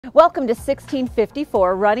Welcome to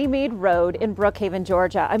 1654 Runnymeade Road in Brookhaven,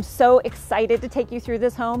 Georgia. I'm so excited to take you through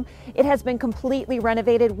this home. It has been completely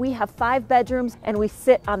renovated. We have 5 bedrooms and we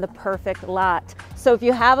sit on the perfect lot. So if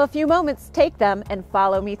you have a few moments, take them and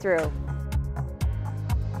follow me through.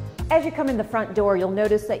 As you come in the front door, you'll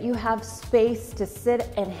notice that you have space to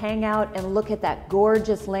sit and hang out and look at that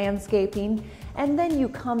gorgeous landscaping. And then you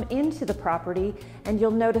come into the property and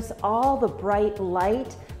you'll notice all the bright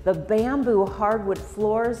light, the bamboo hardwood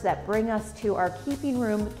floors that bring us to our keeping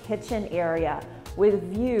room kitchen area with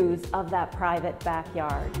views of that private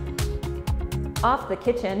backyard. Off the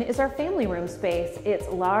kitchen is our family room space. It's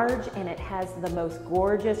large and it has the most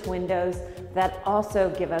gorgeous windows that also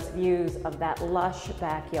give us views of that lush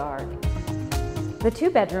backyard. The 2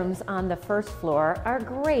 bedrooms on the first floor are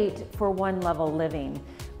great for one-level living.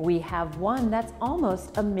 We have one that's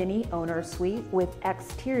almost a mini owner suite with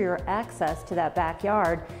exterior access to that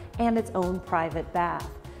backyard and its own private bath.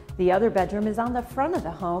 The other bedroom is on the front of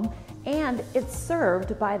the home and it's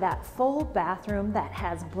served by that full bathroom that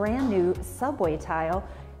has brand new subway tile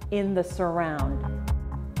in the surround.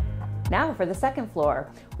 Now for the second floor.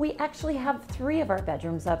 We actually have 3 of our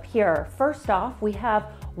bedrooms up here. First off, we have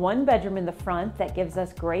 1 bedroom in the front that gives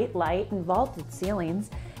us great light and vaulted ceilings.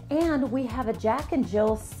 And we have a Jack and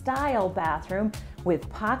Jill style bathroom with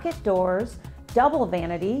pocket doors, double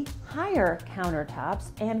vanity, higher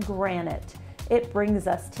countertops, and granite. It brings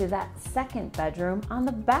us to that second bedroom on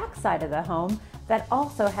the back side of the home that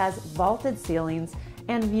also has vaulted ceilings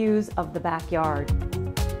and views of the backyard.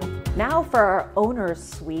 Now for our owner's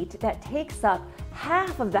suite that takes up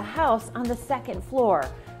half of the house on the second floor.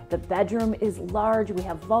 The bedroom is large. We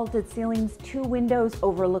have vaulted ceilings, 2 windows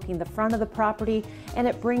overlooking the front of the property, and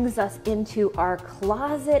it brings us into our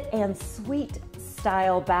closet and suite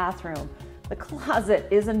style bathroom. The closet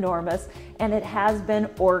is enormous and it has been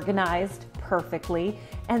organized perfectly.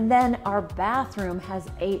 And then our bathroom has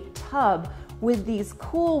a tub with these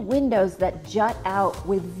cool windows that jut out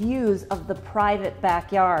with views of the private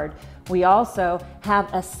backyard. We also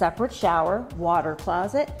have a separate shower, water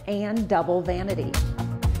closet, and double vanity.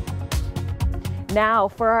 Now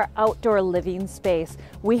for our outdoor living space,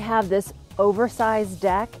 we have this oversized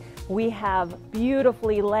deck. We have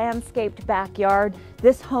beautifully landscaped backyard.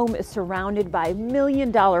 This home is surrounded by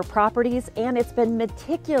million-dollar properties and it's been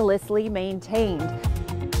meticulously maintained.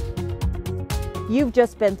 You've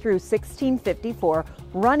just been through 1654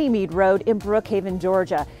 Runnymeade Road in Brookhaven,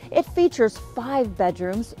 Georgia. It features 5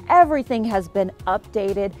 bedrooms. Everything has been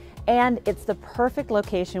updated and it's the perfect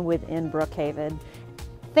location within Brookhaven.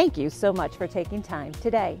 Thank you so much for taking time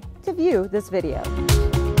today to view this video.